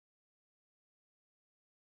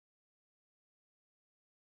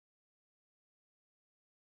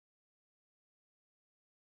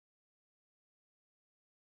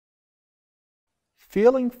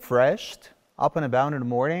Feeling fresh, up and about in the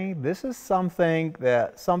morning, this is something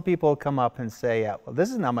that some people come up and say, yeah, well,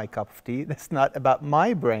 this is not my cup of tea. That's not about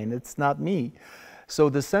my brain. It's not me. So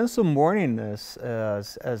the sense of morningness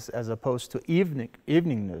as opposed to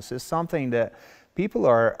eveningness is something that people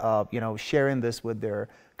are sharing this with their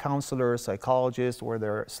counselors, psychologists, or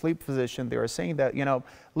their sleep physician. They are saying that,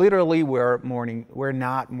 literally we're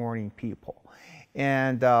not morning people.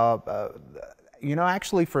 And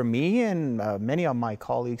actually for me and many of my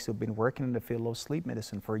colleagues who've been working in the field of sleep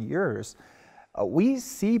medicine for years, we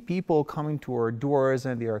see people coming to our doors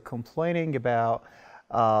and they are complaining about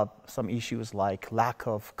some issues like lack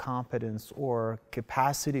of competence or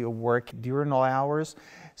capacity of work during all hours.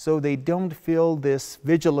 So they don't feel this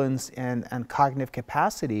vigilance and cognitive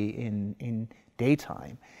capacity in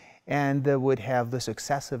daytime. And they would have this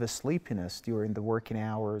excessive sleepiness during the working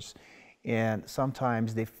hours. And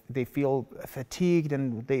sometimes they feel fatigued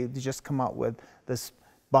and they just come out with this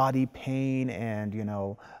body pain and,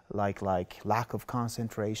 like lack of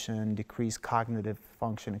concentration, decreased cognitive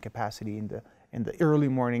function and capacity in the early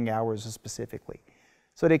morning hours specifically.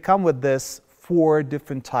 So they come with this 4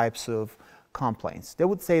 different types of complaints. They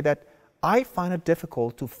would say that I find it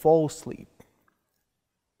difficult to fall asleep.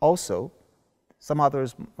 Also, some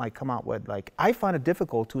others might come out with like, I find it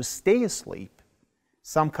difficult to stay asleep.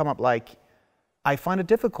 Some come up like, I find it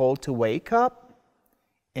difficult to wake up.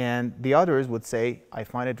 And the others would say, I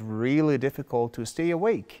find it really difficult to stay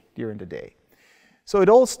awake during the day. So it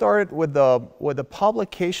all started with the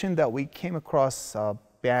publication that we came across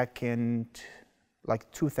back in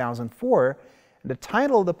like 2004. And the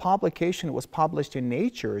title of the publication was published in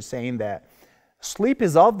Nature, saying that sleep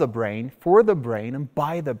is of the brain, for the brain, and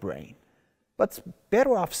by the brain. But it's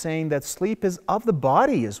better off saying that sleep is of the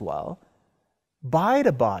body as well, by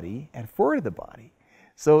the body, and for the body.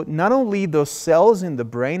 So not only the cells in the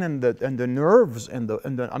brain and the nerves and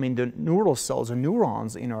the neural cells and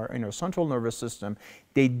neurons in our central nervous system,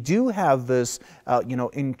 they do have this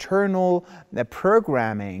internal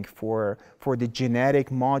programming for the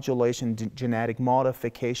genetic modulation, genetic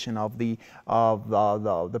modification of the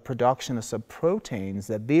production of subproteins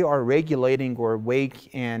that they are regulating our wake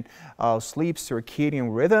and sleep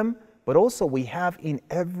circadian rhythm. But also we have in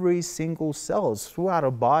every single cells throughout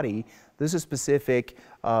our body this is specific,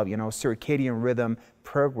 circadian rhythm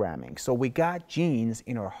programming. So we got genes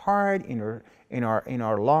in our heart, in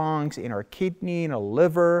our lungs, in our kidney, in our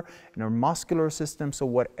liver, in our muscular system. So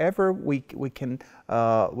whatever we can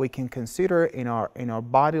consider in our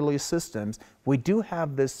bodily systems, we do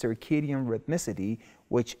have this circadian rhythmicity,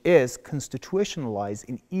 which is constitutionalized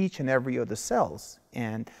in each and every of the cells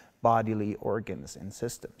and bodily organs and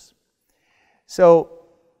systems. So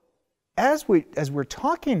as we're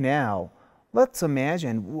talking now, let's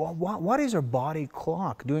imagine what is our body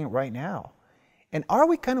clock doing right now? And are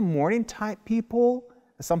we kind of morning type people?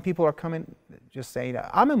 Some people are coming just saying,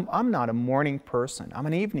 I'm not a morning person, I'm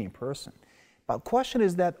an evening person. But the question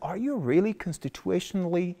is that, are you really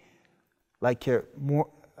constitutionally like a more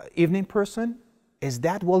evening person? Is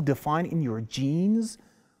that well defined in your genes?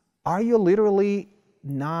 Are you literally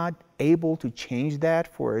not able to change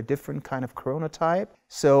that for a different kind of chronotype?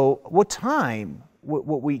 So what time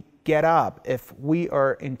would we get up if we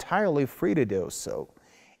are entirely free to do so?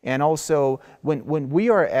 And also when we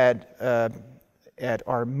are at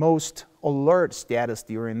our most alert status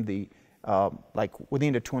during the like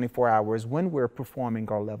within the 24 hours when we're performing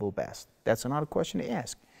our level best? That's another question to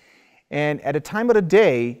ask. And at a time of the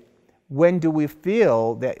day, when do we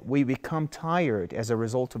feel that we become tired as a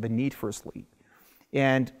result of a need for sleep?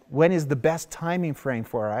 And when is the best timing frame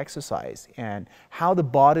for our exercise? And how the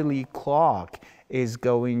bodily clock is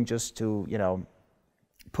going just to,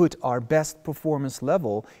 put our best performance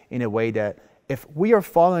level in a way that if we are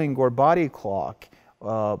following our body clock,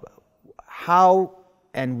 how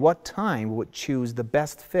and what time would choose the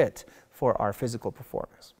best fit for our physical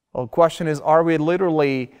performance? Well, the question is, are we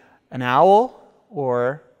literally an owl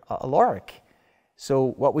or a lark?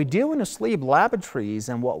 So what we do in the sleep laboratories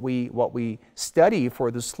and what we study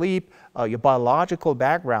for the sleep, your biological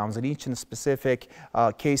backgrounds in each and specific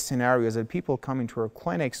case scenarios, and people come into our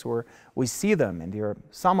clinics where we see them, and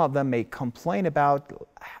some of them may complain about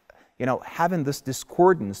having this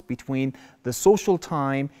discordance between the social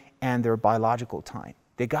time and their biological time.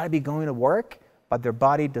 They got to be going to work, but their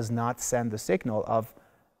body does not send the signal of,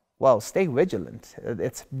 well, stay vigilant.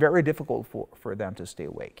 It's very difficult for them to stay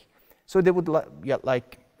awake. So they would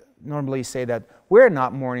like normally say that we're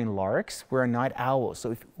not morning larks, we're night owls.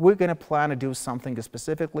 So if we're going to plan to do something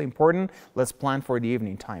specifically important, let's plan for the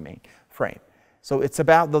evening timing frame. So it's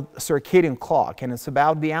about the circadian clock, and it's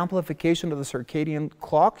about the amplification of the circadian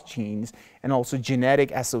clock genes and also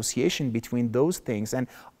genetic association between those things and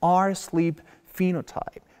our sleep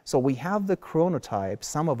phenotype. So we have the chronotype.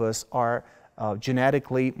 Some of us are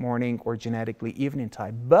genetically morning or genetically evening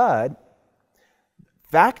type, but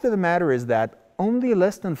fact of the matter is that only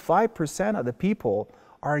less than 5% of the people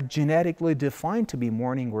are genetically defined to be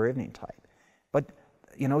morning or evening type. But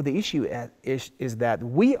you know, the issue is that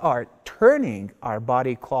we are turning our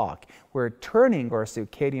body clock, we're turning our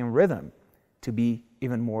circadian rhythm to be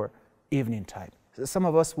even more evening type. So some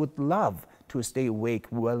of us would love to stay awake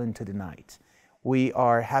well into the night. We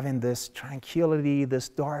are having this tranquility, this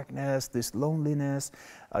darkness, this loneliness.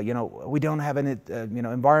 You know, we don't have any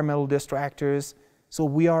environmental distractors. So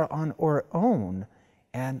we are on our own,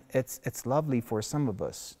 and it's lovely for some of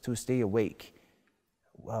us to stay awake.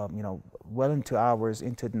 Well into hours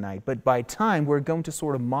into the night. But by time, we're going to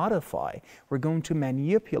sort of modify, we're going to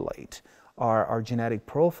manipulate our genetic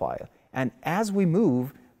profile. And as we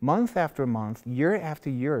move, month after month, year after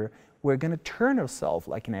year, we're going to turn ourselves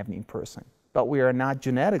like an evening person. But we are not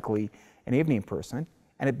genetically an evening person,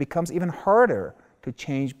 and it becomes even harder to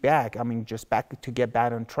change back. I mean, just to get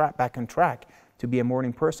back on track to be a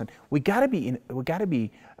morning person. We gotta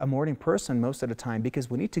be a morning person most of the time because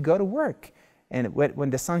we need to go to work. And when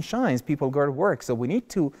the sun shines, people go to work. So we need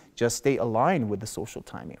to just stay aligned with the social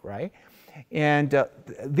timing, right? And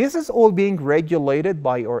this is all being regulated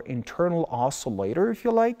by our internal oscillator, if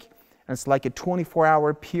you like. And it's like a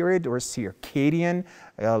 24-hour period or circadian,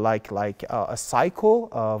 like a cycle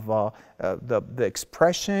of the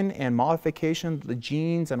expression and modification of the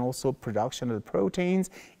genes and also production of the proteins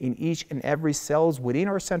in each and every cells within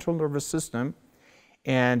our central nervous system.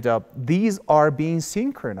 And these are being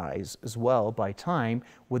synchronized as well by time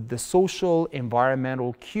with the social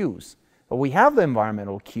environmental cues. But we have the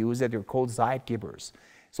environmental cues that are called Zeitgebers.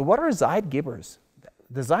 So what are Zeitgebers?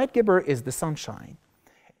 The Zeitgeber is the sunshine,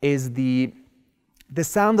 is the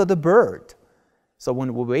sound of the bird. So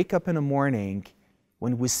when we wake up in the morning,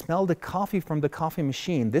 when we smell the coffee from the coffee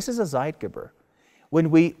machine, this is a Zeitgeber. When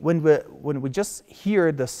we just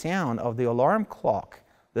hear the sound of the alarm clock,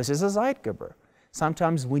 this is a Zeitgeber.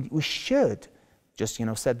 Sometimes we should just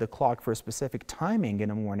set the clock for a specific timing in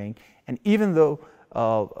the morning, and even though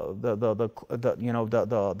the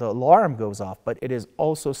alarm goes off, but it is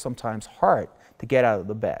also sometimes hard to get out of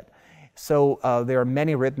the bed. So there are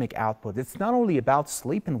many rhythmic outputs. It's not only about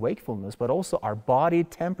sleep and wakefulness, but also our body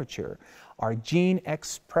temperature, our gene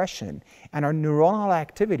expression, and our neuronal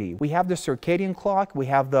activity. We have the circadian clock. We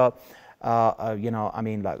have the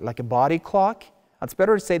like a body clock. It's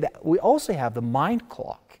better to say that we also have the mind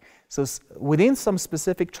clock. So within some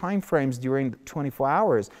specific time frames during the 24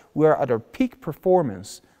 hours, we are at our peak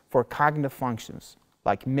performance for cognitive functions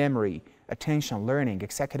like memory, attention, learning,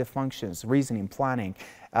 executive functions, reasoning, planning,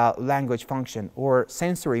 language function, or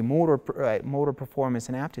sensory, motor performance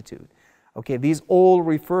and aptitude. Okay, these all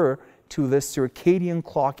refer to the circadian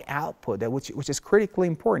clock output, which is critically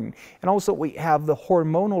important. And also we have the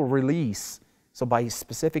hormonal release. So by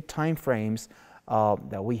specific time frames,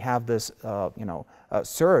 that we have this,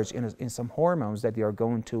 surge in some hormones that they are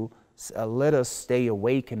going to let us stay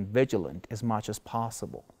awake and vigilant as much as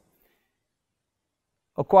possible.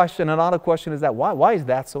 Another question is that why is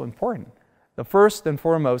that so important? The first and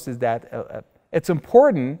foremost is that it's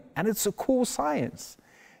important and it's a cool science.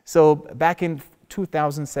 So back in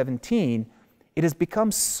 2017, it has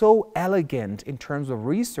become so elegant in terms of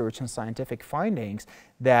research and scientific findings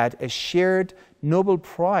that a shared Nobel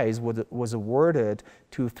Prize was awarded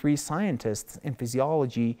to 3 scientists in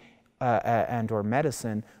physiology and/or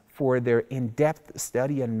medicine for their in-depth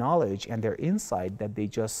study and knowledge and their insight that they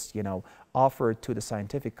just, offered to the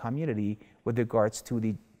scientific community with regards to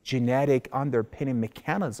the genetic underpinning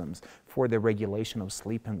mechanisms for the regulation of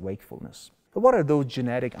sleep and wakefulness. But what are those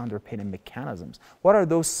genetic underpinning mechanisms? What are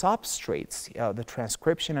those substrates, the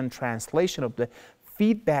transcription and translation of the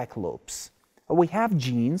feedback loops? We have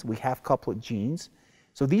genes, we have couplet genes.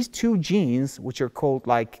 So these 2 genes, which are called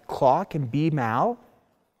like clock and BMAL,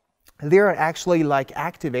 they are actually like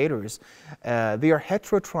activators. They are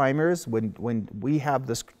heterotrimers. When we have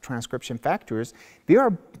this transcription factors, they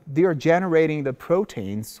are generating the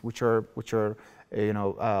proteins which are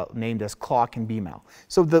named as clock and BMAL.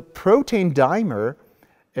 So the protein dimer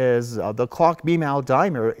is the clock BMAL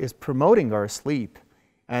dimer is promoting our sleep.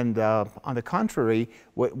 And on the contrary,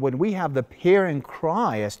 when we have the pair and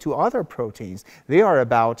cry as 2 other proteins, they are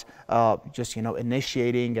about just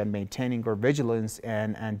initiating and maintaining our vigilance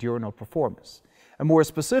and diurnal performance. And more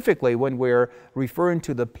specifically, when we're referring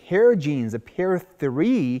to the pair genes, the pair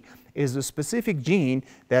 3 is a specific gene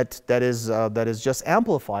that is just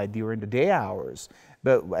amplified during the day hours.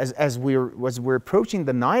 But as we're approaching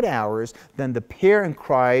the night hours, then the pair and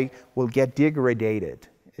cry will get degraded,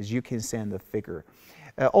 as you can see in the figure.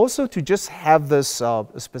 Also, to just have this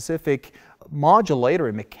specific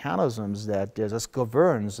modulatory mechanisms that just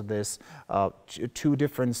governs this two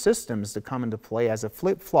different systems that come into play as a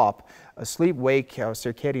flip-flop, a sleep-wake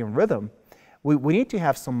circadian rhythm, we need to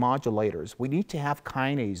have some modulators. We need to have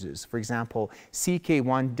kinases. For example,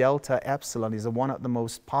 CK1 delta epsilon is one of the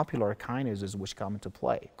most popular kinases which comes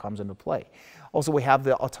into play. Also, we have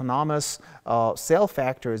the autonomous cell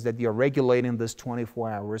factors that are regulating this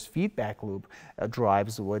 24 hours feedback loop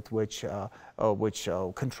drives which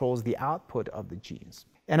controls the output of the genes.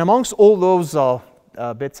 And amongst all those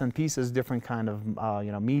bits and pieces, different kind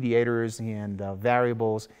of mediators and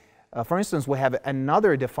variables, for instance, we have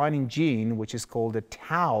another defining gene which is called the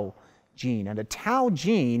tau gene. And the tau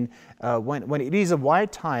gene, when it is a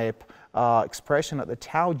wild type expression of the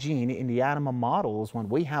tau gene in the animal models, when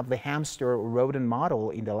we have the hamster or rodent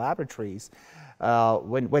model in the laboratories,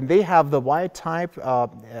 when they have the wild type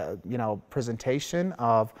presentation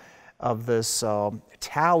of this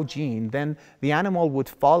tau gene, then the animal would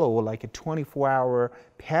follow like a 24-hour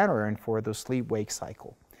pattern for the sleep-wake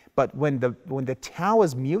cycle. But when the tau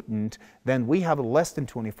is mutant, then we have a less than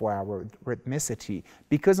 24-hour rhythmicity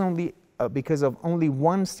because of only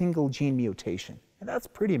one single gene mutation. And that's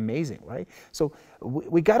pretty amazing, right? So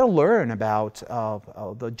we got to learn about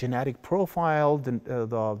the genetic profile,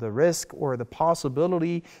 the risk or the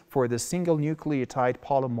possibility for the single nucleotide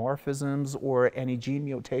polymorphisms or any gene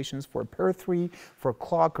mutations for PER3, for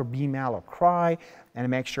clock or BMAL or cry, and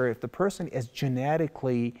make sure if the person is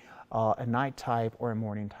genetically a night type or a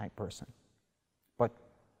morning type person. But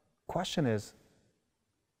question is,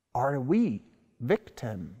 are we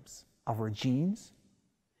victims of our genes?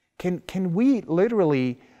 Can we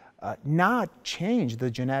literally not change the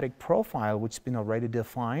genetic profile which has been already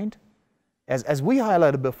defined? As we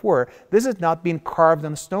highlighted before, this has not been carved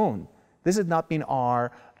in stone. This has not been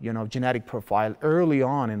our genetic profile early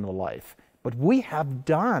on in the life. But we have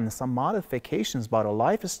done some modifications by our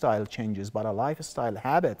lifestyle changes, by our lifestyle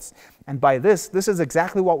habits. And by this is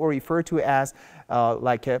exactly what we refer to as, in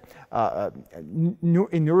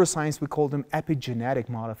neuroscience, we call them epigenetic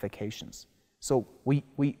modifications. So we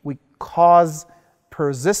cause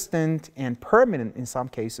persistent and permanent, in some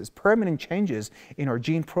cases, permanent changes in our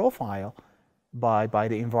gene profile by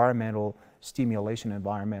the environmental stimulation,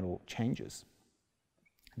 environmental changes.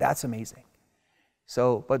 That's amazing.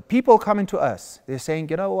 So, but people coming to us, they're saying,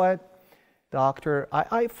 you know what, doctor,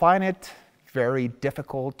 I find it very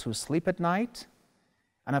difficult to sleep at night,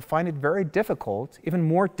 and I find it very difficult, even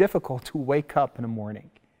more difficult to wake up in the morning.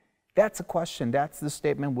 That's a question, that's the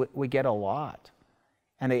statement we get a lot.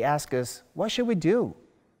 And they ask us, what should we do?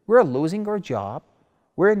 We're losing our job.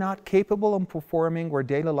 We're not capable of performing our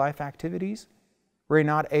daily life activities. We're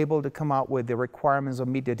not able to come out with the requirements or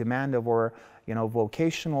meet the demand of our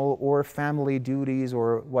vocational or family duties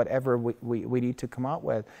or whatever we need to come out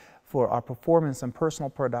with for our performance and personal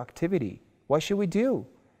productivity. What should we do?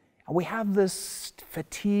 And we have this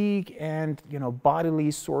fatigue and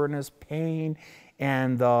bodily soreness, pain,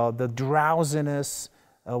 and the drowsiness.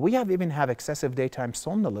 We even have excessive daytime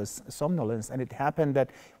somnolence, and it happened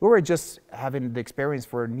that we were just having the experience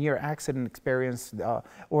for a near accident experience,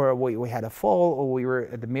 or we had a fall, or we were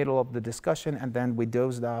at the middle of the discussion and then we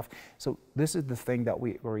dozed off. So this is the thing that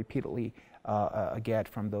we repeatedly get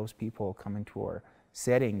from those people coming to our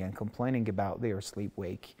setting and complaining about their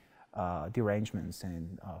sleep-wake derangements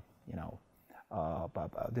and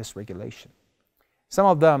dysregulation. Some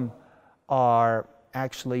of them are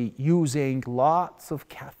actually using lots of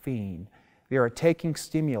caffeine. They are taking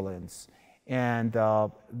stimulants, and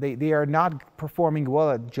they are not performing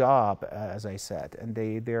well at job, as I said, and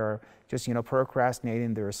they are just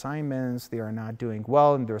procrastinating their assignments. They are not doing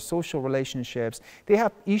well in their social relationships. They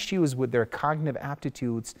have issues with their cognitive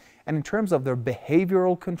aptitudes, and in terms of their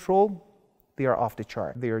behavioral control, they are off the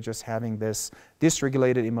chart. They are just having this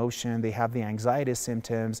dysregulated emotion. They have the anxiety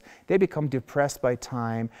symptoms. They become depressed by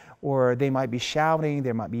time, or they might be shouting,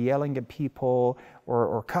 they might be yelling at people,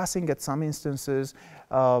 or cussing at some instances.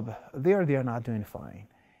 They are not doing fine.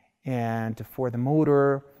 And for the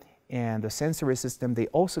motor and the sensory system, they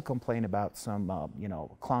also complain about some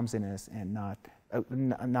clumsiness and not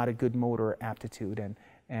a good motor aptitude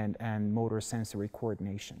and motor sensory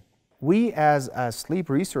coordination. We as sleep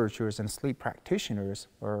researchers and sleep practitioners,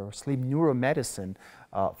 or sleep neuromedicine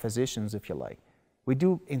physicians, if you like, we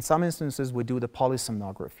do, in some instances, we do the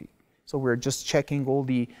polysomnography. So we're just checking all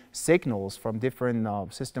the signals from different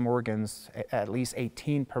system organs. At least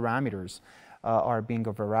 18 parameters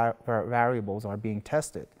variables are being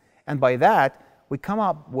tested. And by that, we come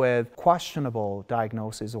up with questionable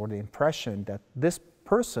diagnosis or the impression that this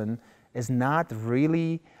person is not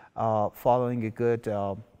really following a good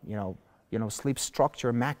sleep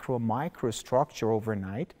structure, macro, micro structure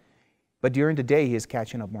overnight, but during the day he is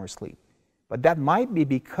catching up more sleep. But that might be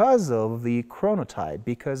because of the chronotype,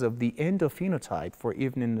 because of the endophenotype for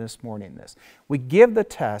eveningness, morningness. We give the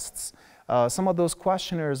tests. Some of those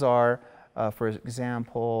questionnaires are, for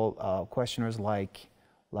example, questionnaires like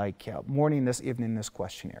morningness, eveningness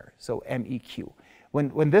questionnaire, so MEQ.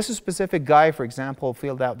 When this specific guy, for example,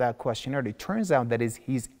 filled out that questionnaire, it turns out that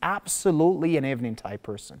he's absolutely an evening type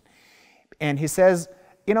person. And he says,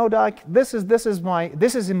 you know, doc, this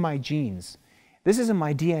is in my genes. This is in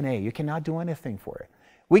my DNA. You cannot do anything for it.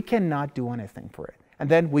 We cannot do anything for it. And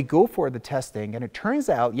then we go for the testing, and it turns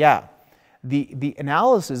out, yeah, the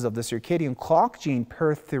analysis of the circadian clock gene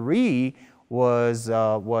per 3 was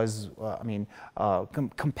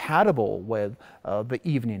compatible with the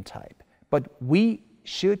evening type. But we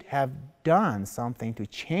should have done something to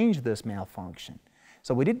change this malfunction.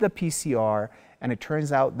 So we did the PCR, and it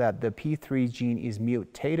turns out that the P3 gene is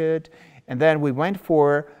mutated. And then we went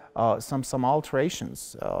for some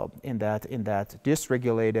alterations in that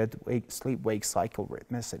dysregulated sleep-wake cycle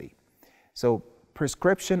rhythmicity. So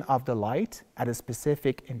prescription of the light at a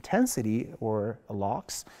specific intensity or a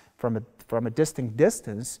LOX from a distinct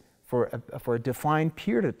distance for a defined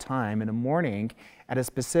period of time in the morning at a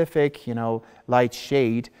specific light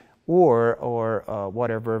shade or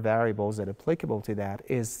whatever variables that are applicable to that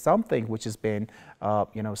is something which has been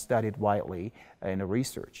studied widely in the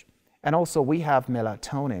research. And also we have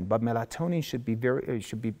melatonin, but melatonin should be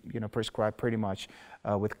prescribed pretty much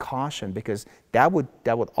with caution, because that would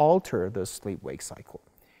alter the sleep-wake cycle.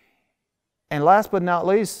 And last but not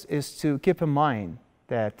least is to keep in mind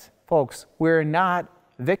that, folks, we're not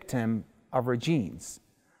victim of our genes.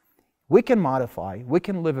 We can modify, we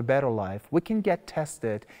can live a better life, we can get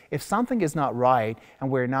tested. If something is not right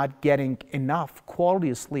and we're not getting enough quality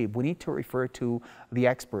of sleep, we need to refer to the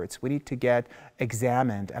experts. We need to get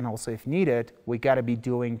examined, and also if needed, we got to be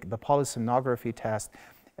doing the polysomnography test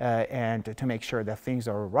and to make sure that things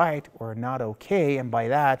are right or not okay, and by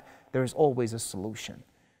that, there's always a solution.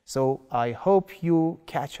 So I hope you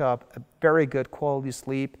catch up a very good quality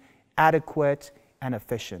sleep, adequate and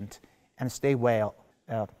efficient, and stay well.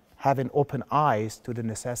 Having open eyes to the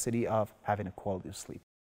necessity of having a quality of sleep.